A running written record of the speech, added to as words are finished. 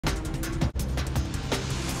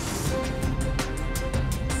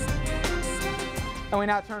And we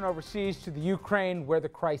now turn overseas to the Ukraine, where the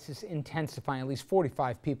crisis intensifying. At least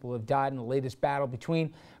 45 people have died in the latest battle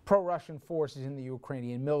between pro-Russian forces and the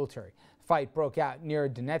Ukrainian military. The fight broke out near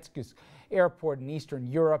Donetsk's airport in Eastern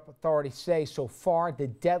Europe. Authorities say so far the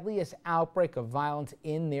deadliest outbreak of violence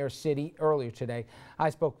in their city earlier today.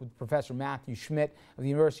 I spoke with Professor Matthew Schmidt of the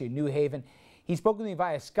University of New Haven. He spoke with me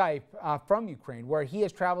via Skype from Ukraine, where he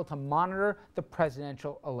has traveled to monitor the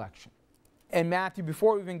presidential election. And Matthew,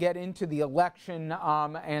 before we even get into the election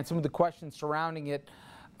and some of the questions surrounding it,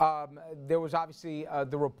 there was obviously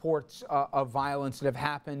the reports of violence that have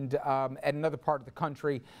happened at another part of the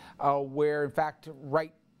country where, in fact,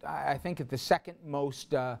 I think at the second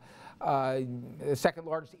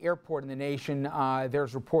largest airport in the nation,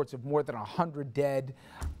 there's reports of more than 100 dead,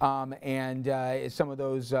 and some of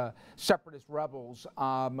those separatist rebels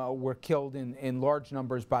were killed in large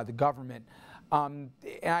numbers by the government. And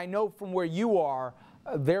I know from where you are,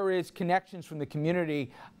 there is connections from the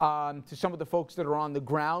community to some of the folks that are on the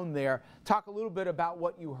ground there. Talk a little bit about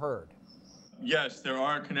what you heard. Yes, there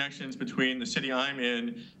are connections between the city I'm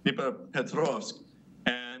in, Dnipropetrovsk,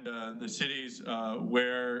 and the cities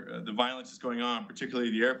where the violence is going on, particularly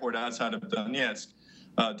the airport outside of Donetsk.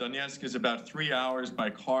 Donetsk is about 3 hours by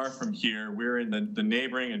car from here. We're in the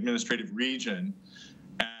neighboring administrative region.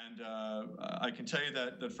 I can tell you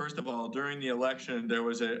that first of all, during the election, there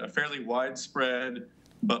was a fairly widespread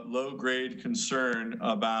but low-grade concern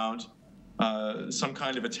about some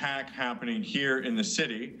kind of attack happening here in the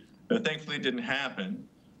city. Thankfully, it didn't happen.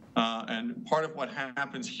 And part of what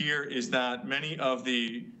happens here is that many of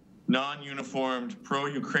the non-uniformed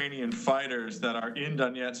pro-Ukrainian fighters that are in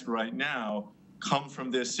Donetsk right now come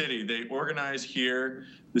from this city. They organize here.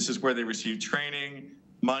 This is where they receive training,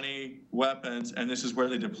 money, weapons, and this is where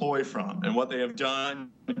they deploy from. And what they have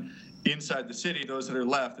done inside the city, those that are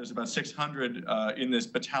left, there's about 600 in this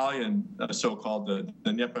battalion, so-called the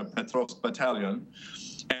Dnipropetrovsk battalion,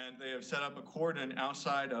 and they have set up a cordon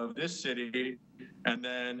outside of this city, and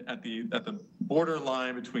then at the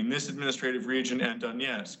borderline between this administrative region and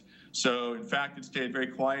Donetsk. So, in fact, it stayed very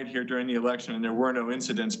quiet here during the election, and there were no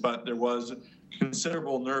incidents, but there was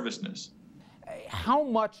considerable nervousness. How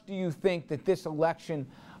much do you think that this election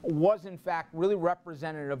was, in fact, really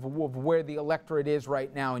representative of where the electorate is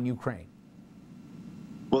right now in Ukraine?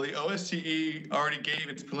 Well, the OSCE already gave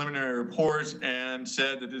its preliminary report and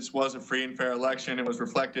said that this was a free and fair election. It was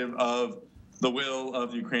reflective of the will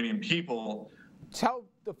of the Ukrainian people. Tell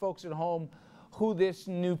the folks at home who this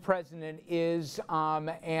new president is,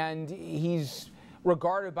 and he's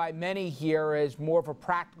regarded by many here as more of a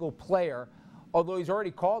practical player. Although he's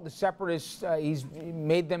already called the separatists, he's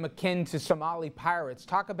made them akin to Somali pirates.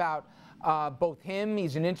 Talk about both him,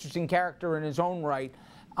 he's an interesting character in his own right,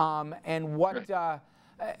 and what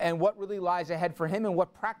really lies ahead for him and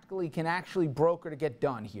what practically can actually broker to get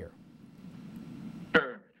done here.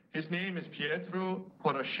 Sure. His name is Petro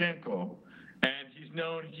Poroshenko, and he's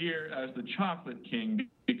known here as the Chocolate King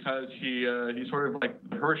because he's sort of like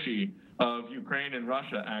the Hershey of Ukraine and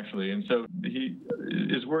Russia, actually. And so he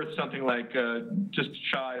is worth something like just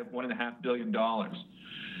shy of $1.5 billion.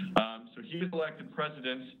 So he was elected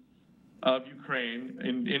president of Ukraine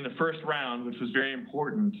in the first round, which was very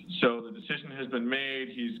important. So the decision has been made.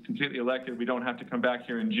 He's completely elected. We don't have to come back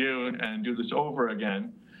here in June and do this over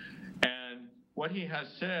again. And what he has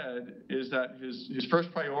said is that his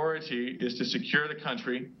first priority is to secure the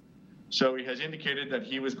country. So he has indicated that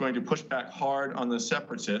he was going to push back hard on the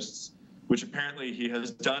separatists, which apparently he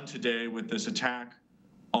has done today with this attack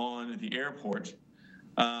on the airport,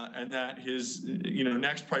 and that his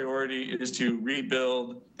next priority is to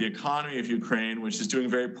rebuild the economy of Ukraine, which is doing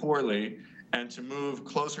very poorly, and to move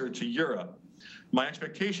closer to Europe. My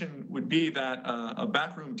expectation would be that a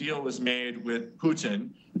backroom deal was made with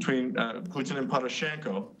Putin, between Putin and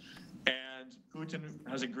Poroshenko, and Putin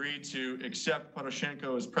has agreed to accept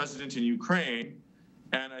Poroshenko as president in Ukraine.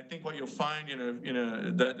 And I think what you'll find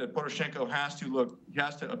that Poroshenko has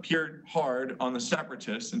to appear hard on the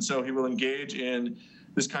separatists, and so he will engage in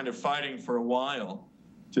this kind of fighting for a while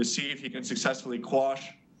to see if he can successfully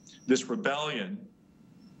quash this rebellion.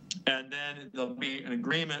 And then there'll be an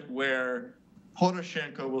agreement where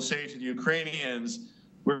Poroshenko will say to the Ukrainians,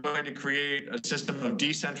 we're going to create a system of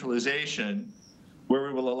decentralization where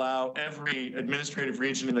we will allow every administrative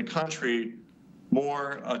region in the country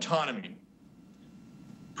more autonomy.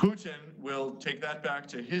 Putin will take that back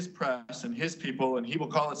to his press and his people, and he will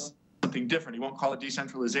call it something different. He won't call it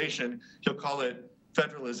decentralization. He'll call it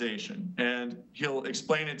federalization. And he'll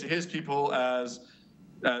explain it to his people as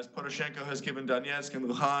Poroshenko has given Donetsk and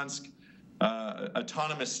Luhansk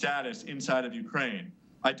autonomous status inside of Ukraine.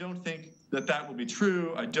 I don't think that that will be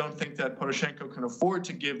true. I don't think that Poroshenko can afford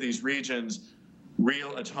to give these regions real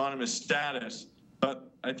autonomous status,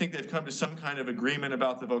 but I think they've come to some kind of agreement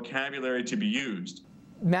about the vocabulary to be used.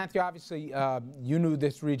 Matthew, obviously, you knew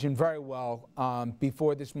this region very well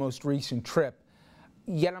before this most recent trip.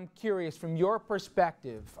 Yet I'm curious, from your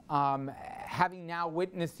perspective, having now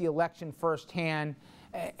witnessed the election firsthand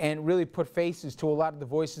and really put faces to a lot of the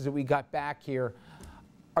voices that we got back here,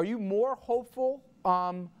 are you more hopeful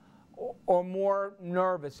or more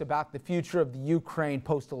nervous about the future of the Ukraine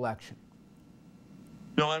post-election?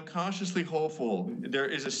 No, I'm cautiously hopeful. There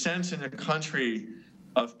is a sense in the country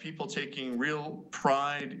of people taking real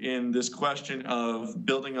pride in this question of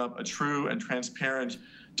building up a true and transparent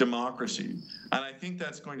democracy. And I think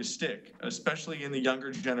that's going to stick, especially in the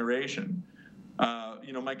younger generation.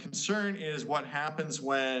 My concern is what happens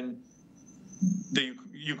when the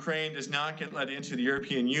Ukraine does not get let into the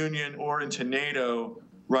European Union or into NATO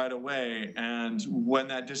right away. And when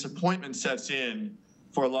that disappointment sets in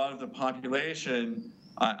for a lot of the population,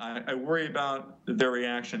 I worry about their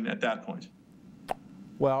reaction at that point.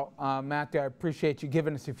 Well, Matthew, I appreciate you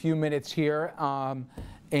giving us a few minutes here,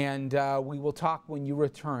 and we will talk when you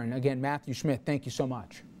return. Again, Matthew Schmidt, thank you so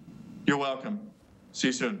much. You're welcome. See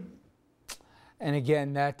you soon. And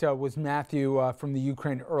again, that was Matthew from the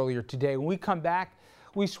Ukraine earlier today. When we come back,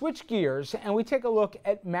 we switch gears and we take a look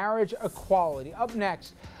at marriage equality. Up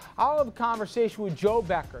next, I'll have a conversation with Jo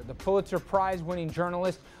Becker, the Pulitzer Prize-winning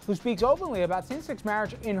journalist who speaks openly about same-sex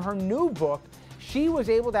marriage in her new book. She was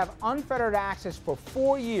able to have unfettered access for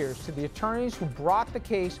 4 years to the attorneys who brought the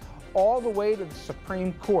case all the way to the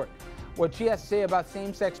Supreme Court. What she has to say about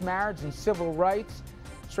same-sex marriage and civil rights,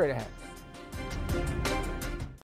 straight ahead.